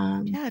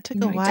 Yeah, it took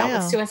a I dealt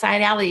with while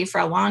suicidality for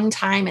a long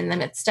time in the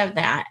midst of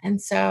that,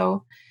 and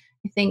so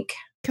I think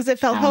because it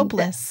felt that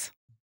hopeless.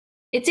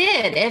 it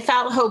did. It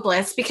felt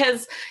hopeless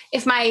because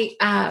if my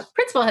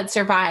principal had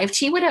survived,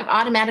 he would have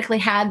automatically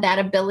had that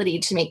ability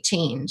to make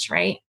change,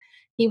 right?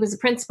 He was a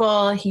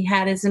principal, he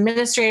had his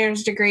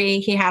administrator's degree,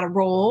 he had a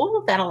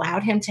role that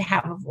allowed him to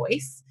have a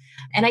voice.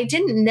 And I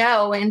didn't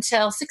know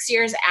until 6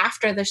 years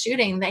after the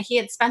shooting that he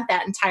had spent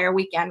that entire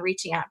weekend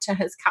reaching out to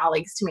his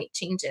colleagues to make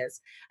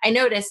changes. I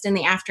noticed in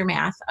the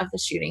aftermath of the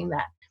shooting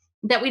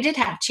that we did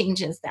have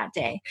changes that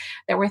day.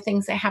 There were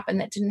things that happened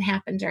that didn't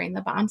happen during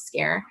the bomb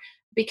scare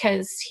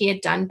because he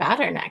had done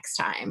better next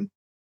time.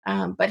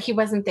 But he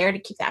wasn't there to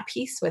keep that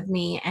peace with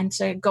me and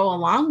to go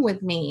along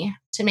with me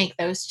to make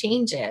those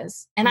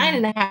changes. And I Yeah.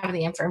 didn't have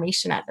the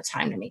information at the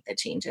time to make the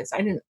changes. I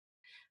didn't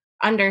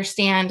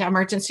understand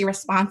emergency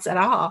response at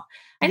all.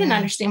 I didn't Yeah.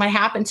 understand what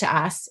happened to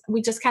us.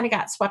 We just kind of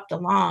got swept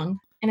along.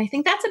 And I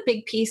think that's a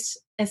big piece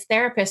as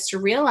therapists to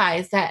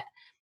realize that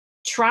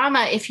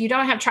trauma, if you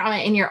don't have trauma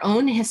in your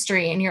own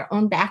history and your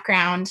own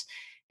background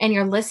and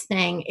you're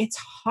listening, it's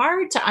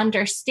hard to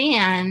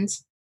understand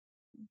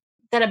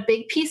that a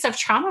big piece of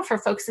trauma for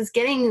folks is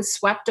getting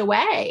swept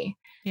away.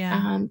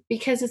 Yeah.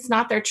 Because it's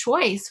not their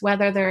choice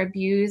whether they're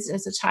abused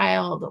as a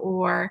child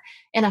or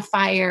in a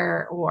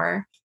fire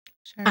or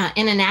Sure.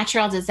 in a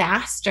natural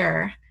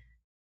disaster.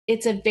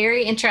 It's a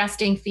very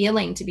interesting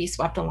feeling to be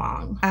swept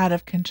along. Out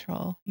of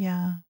control.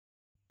 Yeah.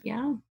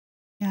 Yeah.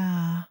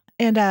 Yeah.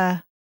 And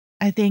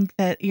I think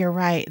that you're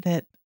right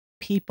that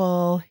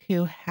people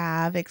who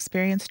have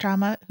experienced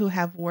trauma, who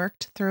have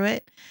worked through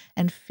it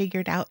and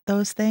figured out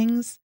those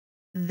things,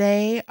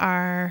 they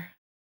are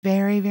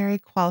very, very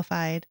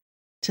qualified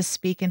to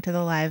speak into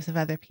the lives of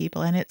other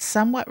people. And it's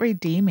somewhat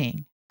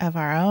redeeming of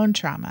our own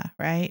trauma,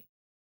 right?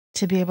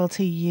 To be able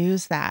to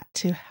use that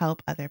to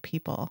help other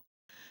people.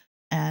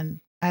 And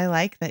I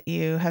like that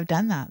you have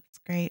done that. It's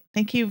great.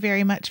 Thank you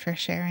very much for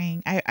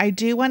sharing. I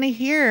do want to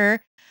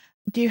hear,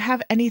 do you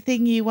have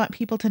anything you want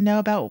people to know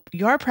about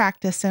your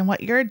practice and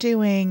what you're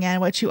doing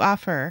and what you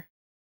offer?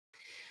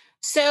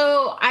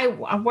 So I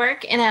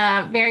work in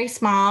a very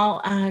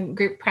small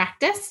group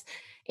practice,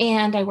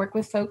 and I work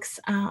with folks,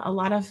 a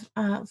lot of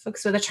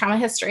folks with a trauma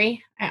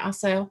history. I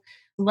also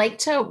like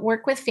to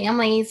work with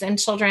families and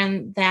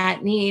children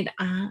that need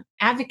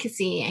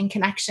advocacy and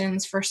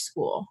connections for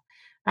school.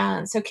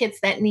 So kids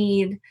that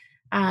need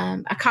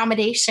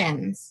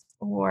accommodations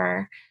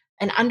or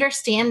an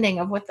understanding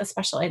of what the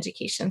special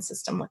education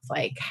system looks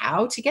like,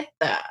 how to get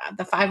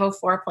the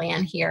 504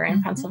 plan here in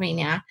Mhm.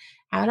 Pennsylvania,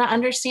 how to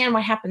understand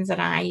what happens at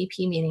an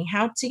IEP meeting,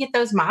 how to get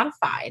those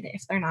modified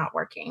if they're not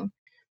working.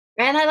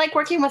 And I like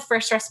working with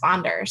first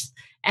responders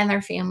and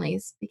their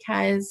families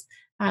because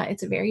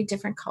it's a very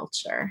different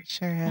culture.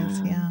 Sure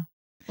is. Um, Yeah.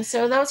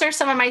 so those are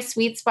some of my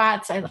sweet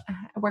spots. I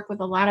work with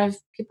a lot of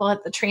people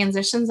at the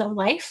transitions of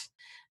life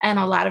and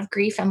a lot of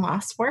grief and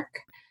loss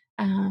work.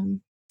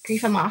 Um,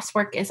 Grief and loss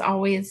work is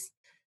always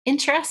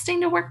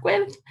interesting to work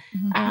with.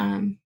 Mhm.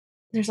 Um,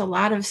 there's a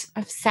lot of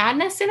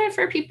sadness in it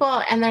for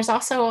people, and there's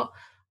also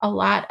a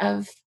lot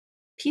of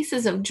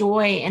pieces of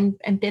joy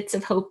and bits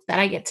of hope that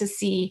I get to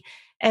see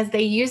as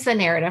they use the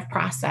narrative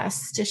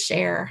process to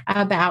share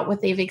about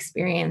what they've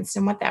experienced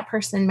and what that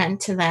person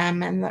meant to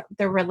them and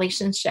the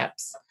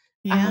relationships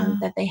Yeah.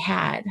 that they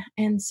had.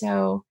 And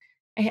so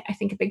I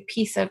think a big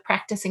piece of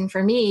practicing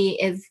for me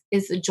is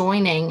the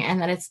joining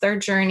and that it's their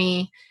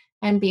journey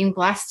and being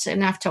blessed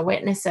enough to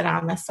witness it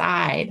on the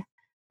side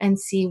and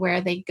see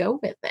where they go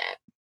with it.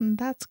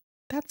 That's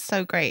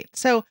so great.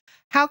 So,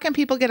 how can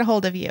people get a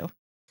hold of you?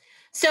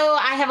 So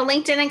I have a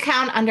LinkedIn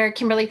account under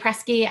Kimberly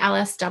Presky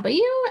LSW,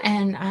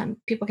 and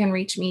people can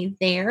reach me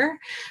there.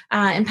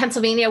 In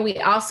Pennsylvania, we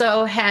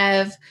also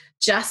have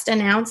just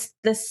announced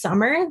this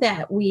summer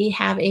that we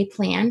have a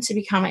plan to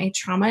become a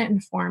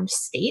trauma-informed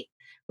state,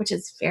 which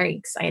is very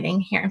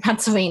exciting here in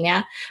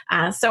Pennsylvania.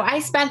 So I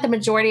spent the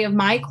majority of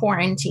my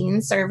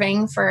quarantine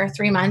serving for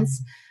 3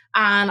 months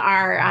on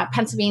our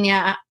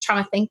Pennsylvania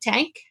Trauma Think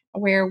Tank,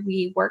 where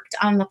we worked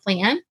on the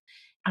plan.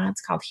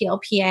 It's called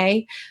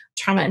HEAL-PA,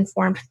 Trauma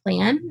Informed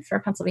Plan for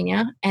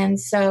Pennsylvania. And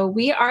so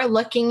we are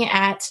looking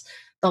at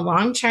the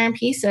long term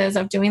pieces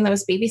of doing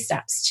those baby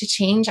steps to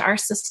change our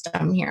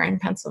system here in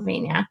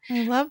Pennsylvania.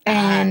 I love that.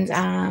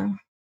 And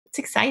it's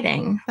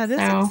exciting. That is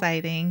So,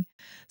 exciting.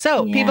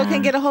 So, people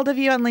can yeah. get a hold of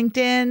you on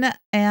LinkedIn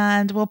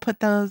and we'll put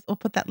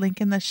that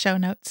link in the show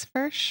notes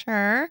for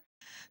sure.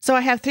 So,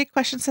 I have 3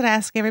 questions that I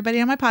ask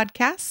everybody on my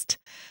podcast.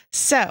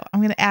 So,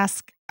 I'm going to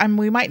ask,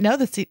 we might know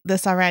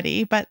this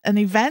already, but an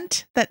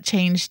event that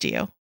changed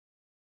you.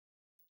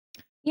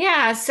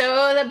 Yeah.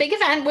 So the big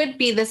event would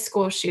be the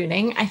school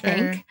shooting, I Sure.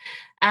 think.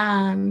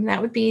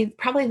 That would be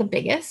probably the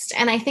biggest.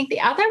 And I think the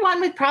other one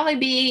would probably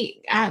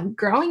be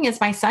growing as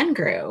my son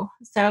grew.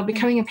 So Yeah.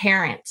 becoming a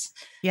parent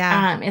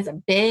Yeah. is a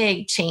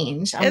big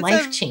change, a It's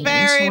life a change.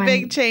 very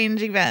big When,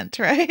 change event,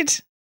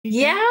 right?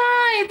 Yeah.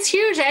 yeah, it's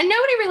huge. And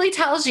nobody really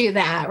tells you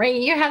that, right?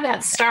 You have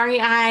that starry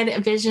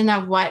eyed vision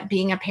of what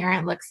being a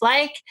parent looks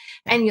like.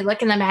 Yeah. And you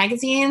look in the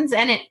magazines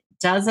and it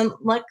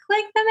doesn't look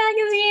like the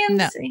No.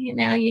 magazines. You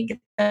know, you get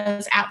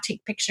those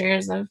outtake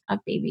pictures of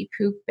baby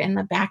poop in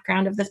the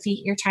background of the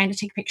feet you're trying to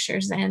take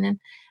pictures in. And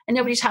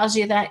nobody tells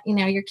you that, you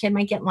know, your kid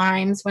might get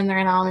Lyme's when they're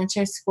in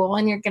elementary school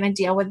and you're going to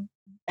deal with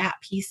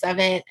that piece of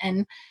it.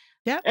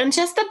 Yep. And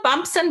just the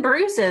bumps and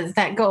bruises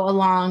that go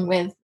along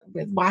with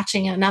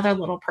watching another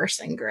little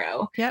person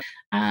grow. Yep.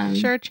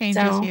 Sure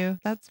changes So you.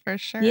 That's for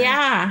sure.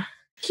 yeah.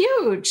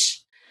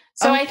 Huge.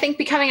 So I think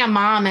becoming a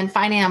mom and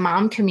finding a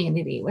mom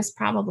community was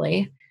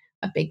probably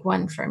a big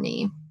one for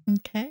me.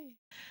 Okay.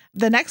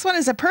 The next one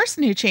is a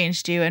person who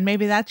changed you, and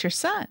maybe that's your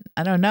son.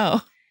 I don't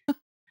know.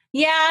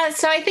 Yeah,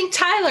 so I think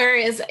Tyler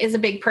is a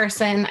big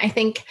person. I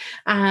think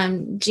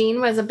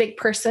Gene was a big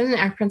person,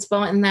 our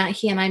principal, in that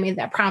he and I made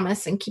that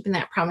promise, and keeping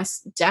that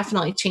promise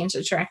definitely changed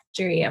the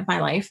trajectory of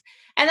my life.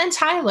 And then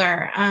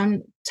Tyler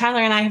and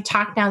I have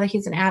talked now that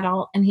he's an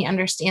adult and he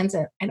understands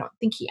it. I don't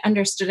think he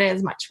understood it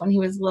as much when he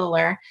was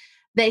littler,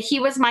 that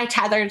he was my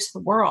tether to the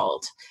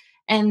world.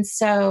 And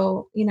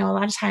so, a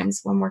lot of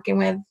times when working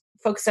with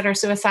folks that are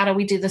suicidal,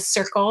 we do the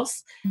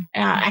circles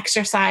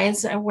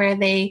exercise where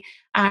they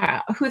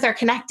who they're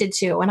connected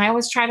to. And I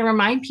always try to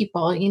remind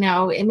people,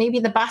 it may be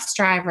the bus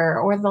driver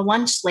or the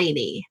lunch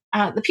lady,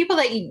 the people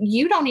that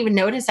you don't even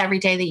notice every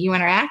day that you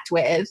interact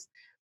with,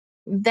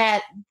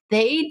 that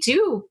they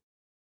do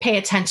pay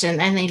attention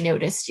and they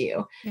noticed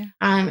you. Yeah.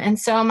 And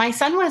so my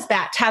son was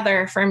that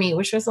tether for me,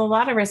 which was a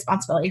lot of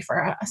responsibility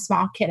for a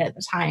small kid at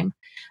the time.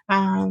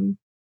 And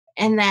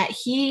that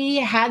he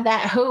had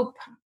that hope,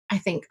 I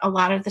think a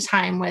lot of the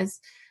time was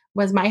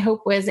my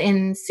hope was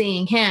in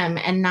seeing him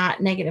and not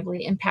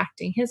negatively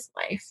impacting his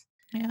life.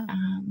 Yeah.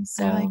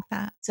 So I like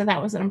that. So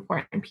that was an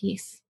important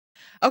piece.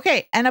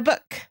 Okay. And a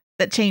book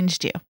that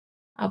changed you.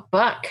 A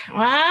book.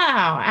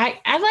 Wow. I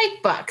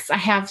like books. I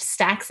have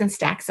stacks and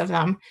stacks of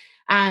them.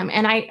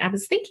 And I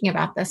was thinking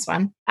about this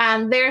one.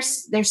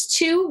 There's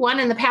two, one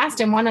in the past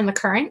and one in the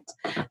current.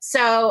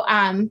 So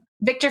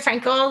Viktor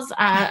Frankl's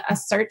A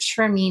Search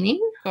for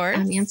Meaning,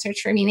 In Search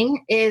for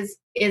Meaning is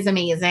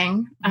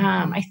amazing.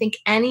 I think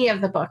any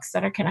of the books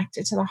that are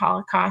connected to the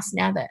Holocaust,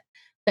 now that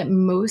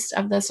most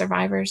of the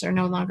survivors are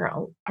no longer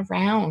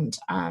around,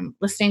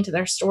 listening to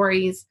their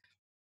stories,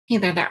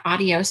 either their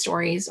audio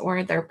stories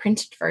or their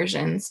printed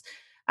versions,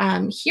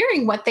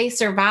 hearing what they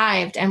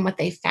survived and what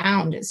they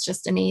found is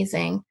just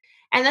amazing.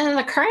 And then in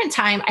the current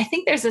time, I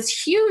think there's this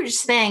huge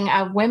thing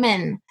of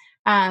women.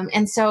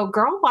 And so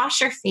Girl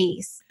Wash Your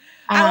Face.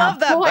 I love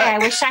that book. I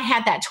wish I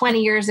had that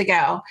 20 years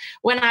ago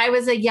when I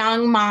was a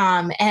young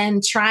mom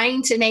and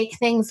trying to make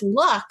things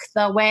look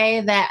the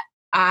way that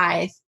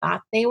I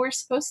thought they were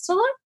supposed to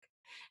look.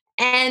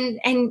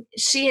 And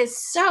she is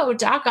so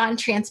doggone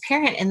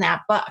transparent in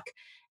that book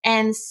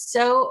and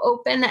so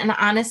open and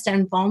honest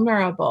and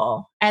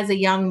vulnerable as a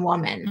young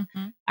woman.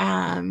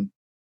 And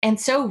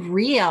so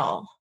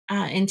real.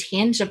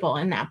 Intangible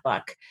in that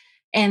book.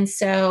 And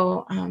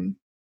so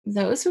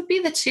those would be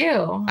the two.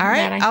 All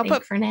right. That I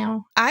think for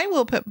now. I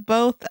will put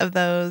both of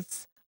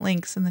those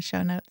links in the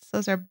show notes.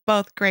 Those are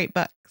both great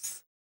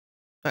books.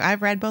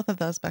 I've read both of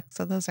those books,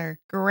 so those are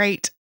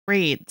great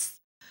reads.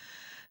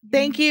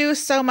 Thank you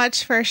so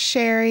much for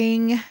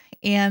sharing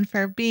and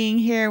for being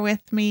here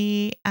with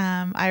me.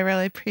 I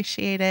really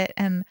appreciate it.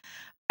 And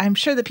I'm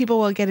sure that people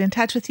will get in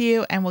touch with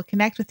you and will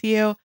connect with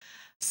you.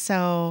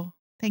 So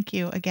thank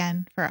you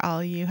again for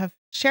all you have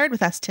shared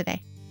with us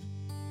today.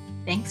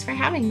 Thanks for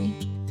having me.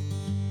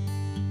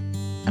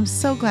 I'm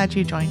so glad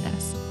you joined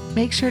us.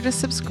 Make sure to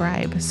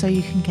subscribe so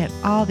you can get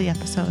all the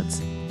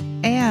episodes.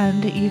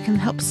 And you can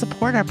help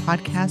support our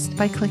podcast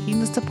by clicking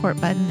the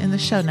support button in the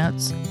show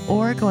notes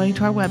or going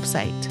to our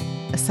website,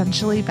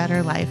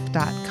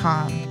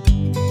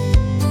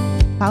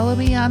 essentiallybetterlife.com. Follow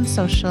me on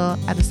social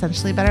at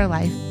Essentially Better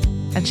Life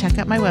and check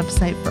out my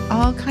website for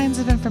all kinds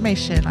of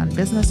information on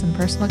business and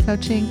personal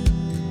coaching,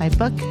 my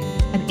book,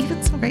 and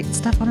even some great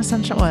stuff on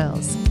essential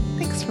oils.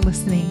 Thanks for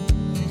listening.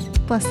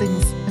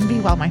 Blessings and be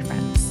well, my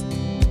friends.